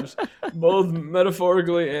jabs, both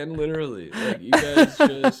metaphorically and literally. Like, you guys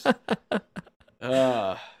just.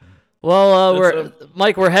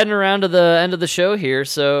 Mike, we're heading around to the end of the show here,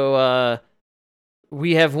 so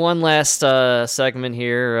we have one last segment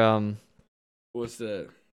here. What's that?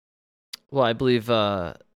 Well, I believe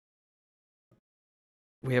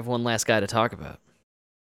we have one last guy to talk about.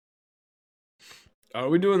 Are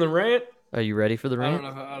we doing the rant? Are you ready for the rant?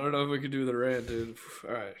 I don't know if we could do the rant, dude.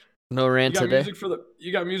 All right. No rant today?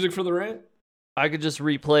 You got music for the rant? I could just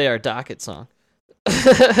replay our docket song.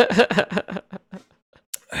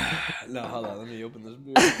 No, hold on. Let me open this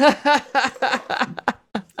beer.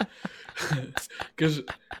 Because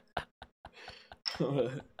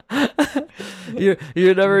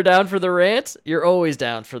you're never down for the rant? You're always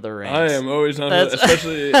down for the rant. I am always down,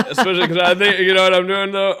 especially because I think you know what I'm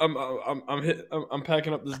doing though. I'm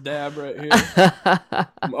packing up this dab right here.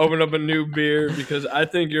 I'm opening up a new beer because I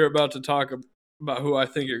think you're about to talk about who I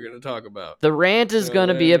think you're going to talk about. The rant is going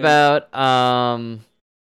to be about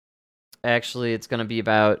actually it's going to be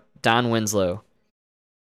about Don Winslow,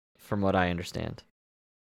 from what I understand.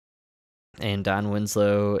 And Don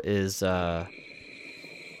Winslow is he's a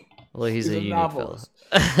unique novelist.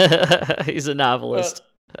 fellow. He's a novelist.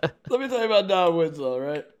 Let me tell you about Don Winslow,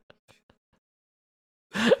 right?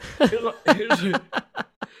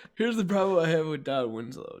 Here's the problem I have with Don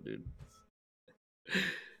Winslow, dude.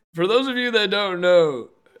 For those of you that don't know,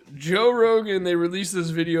 Joe Rogan, they released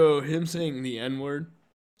this video of him saying the N-word.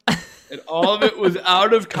 And all of it was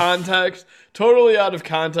out of context, totally out of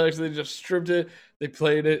context. They just stripped it. They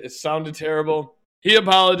played it. It sounded terrible. He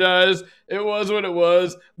apologized. It was what it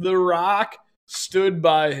was. The Rock stood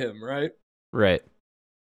by him, right? Right.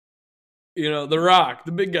 The Rock,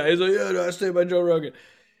 the big guy. He's like, yeah, no, I stay by Joe Rogan.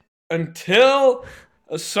 Until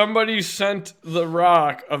somebody sent The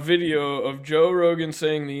Rock a video of Joe Rogan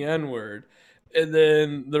saying the N-word. And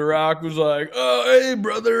then The Rock was like, oh, hey,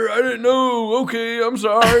 brother, I didn't know. Okay, I'm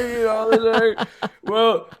sorry.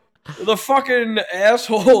 Well, the fucking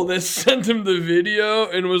asshole that sent him the video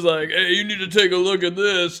and was like, hey, you need to take a look at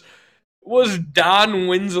this, was Don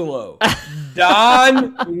Winslow.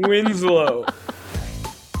 Don Winslow.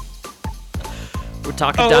 We're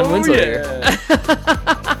talking Don Winslow here.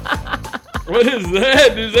 What is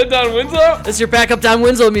that? Is that Don Winslow? That's your backup Don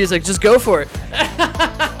Winslow music. Just go for it.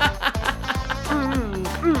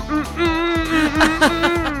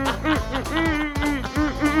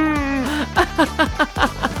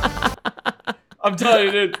 I'm telling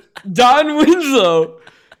you, dude. Don Winslow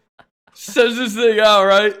says this thing out,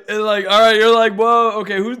 right? And like, all right, you're like, well,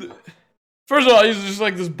 okay, first of all, he's just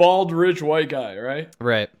like this bald, rich white guy, right?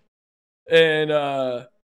 Right. And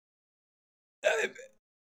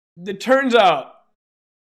it turns out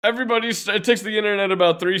it takes the internet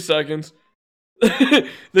about 3 seconds.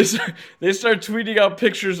 They start tweeting out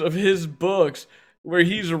pictures of his books where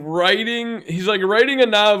he's writing a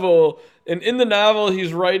novel, and in the novel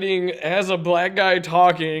he's writing as a black guy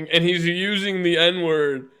talking, and he's using the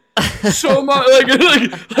N-word so much,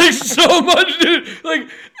 like so much, dude. Like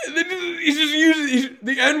he's just using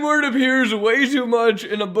the N-word appears way too much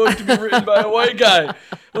in a book to be written by a white guy.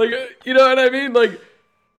 Like, you know what I mean? Like,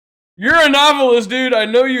 You're a novelist, dude. I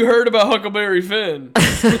know you heard about Huckleberry Finn.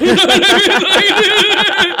 You know what I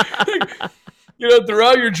mean?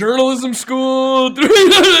 Throughout your journalism school. You know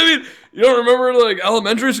what I mean? You don't remember,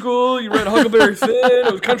 elementary school? You read Huckleberry Finn.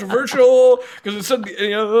 It was controversial because it said,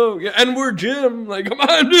 N-word Jim. Come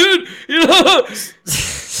on, dude.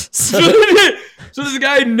 So this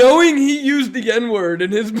guy, knowing he used the N-word in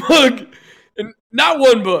his book, and not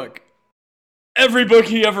one book, every book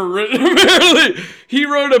he ever written, apparently, he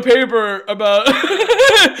wrote a paper about.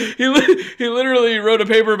 he literally wrote a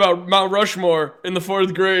paper about Mount Rushmore in the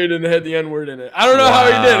 4th grade and it had the N-word in it. I don't know how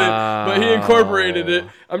he did it, but he incorporated it.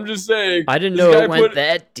 I'm just saying. I didn't know it went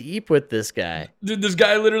that deep with this guy. Dude, this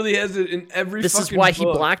guy literally has it in every. This fucking is why book. he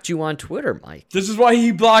blocked you on Twitter, Mike. This is why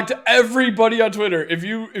he blocked everybody on Twitter. If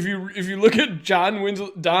you look at Don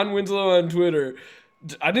Winslow on Twitter.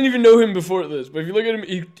 I didn't even know him before this, but if you look at him,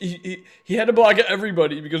 he had to block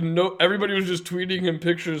everybody because everybody was just tweeting him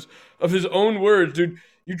pictures of his own words. Dude,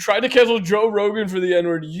 you tried to cancel Joe Rogan for the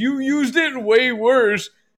N-word. You used it way worse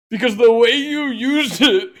because the way you used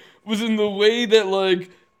it was in the way that,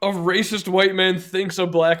 a racist white man thinks a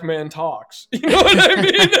black man talks. You know what I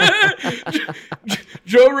mean?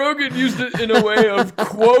 Joe Rogan used it in a way of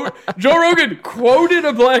Joe Rogan quoted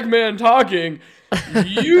a black man talking.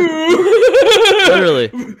 You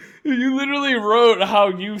literally wrote how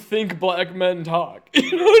you think black men talk.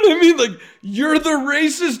 You know what I mean? You're the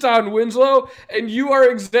racist, Don Winslow, and you are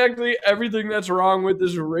exactly everything that's wrong with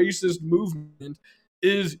this racist movement.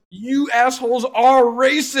 Is you assholes are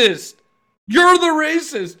racist. You're the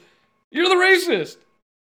racist.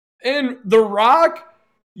 And The Rock,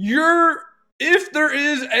 if there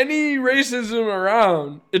is any racism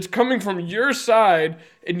around, it's coming from your side,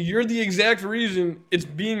 and you're the exact reason it's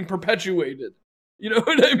being perpetuated. You know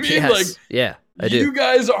what I mean? Yes. I do. You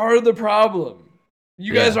guys are the problem.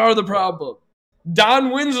 Guys are the problem.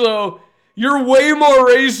 Don Winslow, you're way more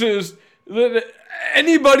racist than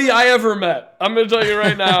anybody I ever met. I'm going to tell you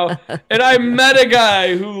right now. And I met a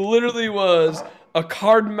guy who literally was a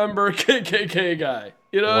card member KKK guy.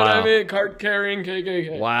 You know what I mean? Card carrying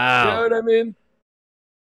KKK. Wow. You know what I mean?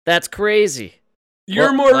 That's crazy.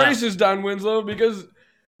 You're more racist, Don Winslow, because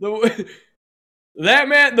that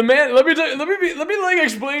man. Let me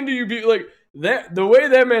explain to you, the way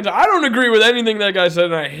that man. I don't agree with anything that guy said,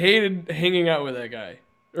 and I hated hanging out with that guy.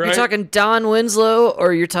 Right? You're talking Don Winslow,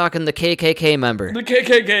 or you're talking the KKK member? The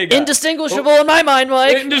KKK guy. Indistinguishable in my mind,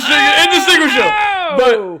 Mike. Indistinguishable.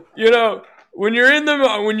 But when you're in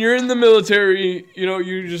the military,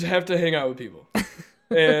 you just have to hang out with people,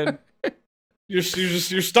 and you're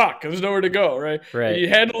stuck. There's nowhere to go, right? Right. And you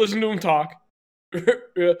had to listen to him talk.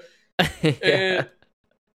 And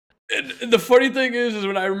the funny thing is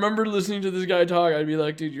when I remember listening to this guy talk, I'd be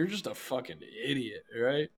like, dude, you're just a fucking idiot,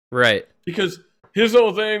 right? Right. Because his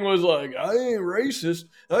whole thing was I ain't racist.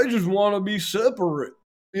 I just want to be separate.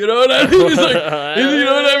 You know what I mean? He's like, you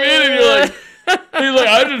know what I mean? And you're like, he's like,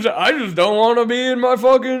 I just don't want to be in my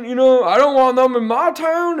fucking, I don't want them in my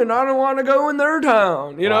town, and I don't want to go in their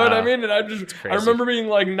town. You know what I mean? And I remember being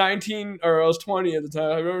 19, or I was 20 at the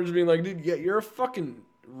time. I remember just being like, dude, you're a fucking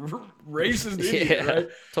racist idiot, right?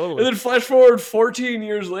 Totally. And then flash forward 14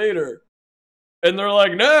 years later, and they're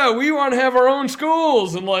like, no, we want to have our own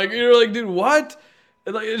schools. And you're like, dude, what?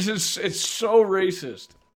 And it's so racist.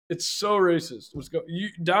 It's so racist.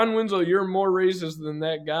 Don Winslow, you're more racist than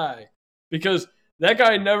that guy. Because that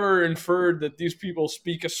guy never inferred that these people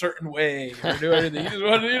speak a certain way or do anything. You know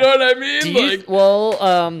what I mean?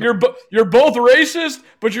 You're both racist,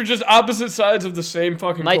 but you're just opposite sides of the same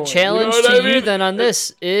fucking my coin. challenge to you then on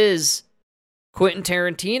this is Quentin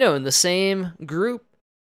Tarantino in the same group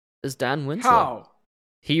as Don Winslow. How?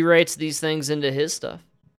 He writes these things into his stuff.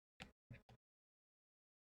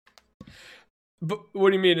 But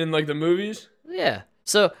what do you mean, in the movies? Yeah.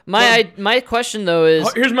 So my question though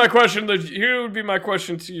is, here's my question. Here would be my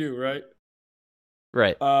question to you, right?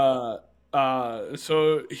 Right.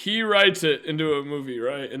 So he writes it into a movie,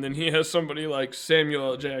 right? And then he has somebody like Samuel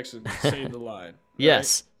L. Jackson say the line. Right?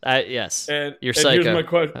 Yes. Yes. And you're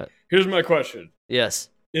psycho. Here's my question. Yes.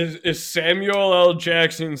 Is Samuel L.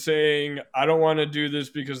 Jackson saying, I don't want to do this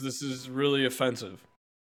because this is really offensive?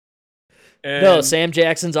 No, Sam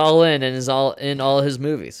Jackson's all in and is all in all his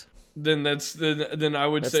movies. Then I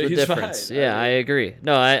would say the he's difference. fine. Yeah, I agree.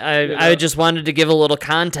 No, I just wanted to give a little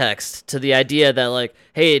context to the idea that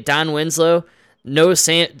hey, Don Winslow, no,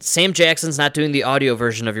 Sam Jackson's not doing the audio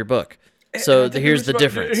version of your book. So here's the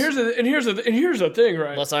difference. Here's the thing,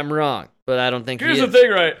 right? Unless I'm wrong, but I don't think here's he is. The thing,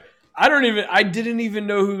 right? I didn't even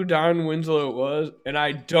know who Don Winslow was, and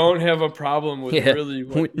I don't have a problem with really.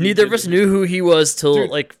 Neither of us knew who he was till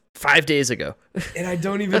 5 days ago. And I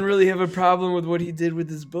don't even really have a problem with what he did with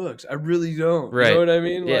his books. I really don't. Right. You know what I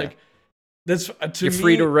mean? Yeah. Like, that's to You're me,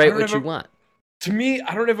 free to write what you want. To me,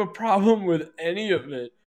 I don't have a problem with any of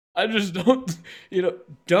it. I just don't,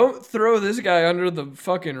 don't throw this guy under the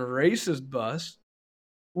fucking racist bus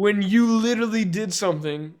when you literally did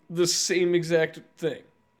something the same exact thing.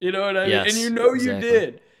 You know what I mean? And you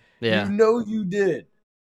did. Yeah. You did.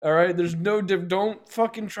 All right? There's no don't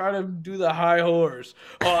fucking try to do the high horse.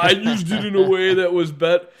 Oh, I used it in a way that was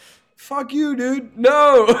better. Fuck you, dude.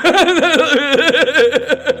 No.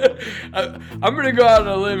 I'm going to go out on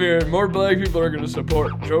a limb here, and more black people are going to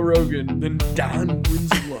support Joe Rogan than Don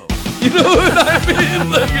Winslow. You know what I mean?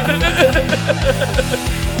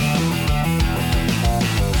 Like,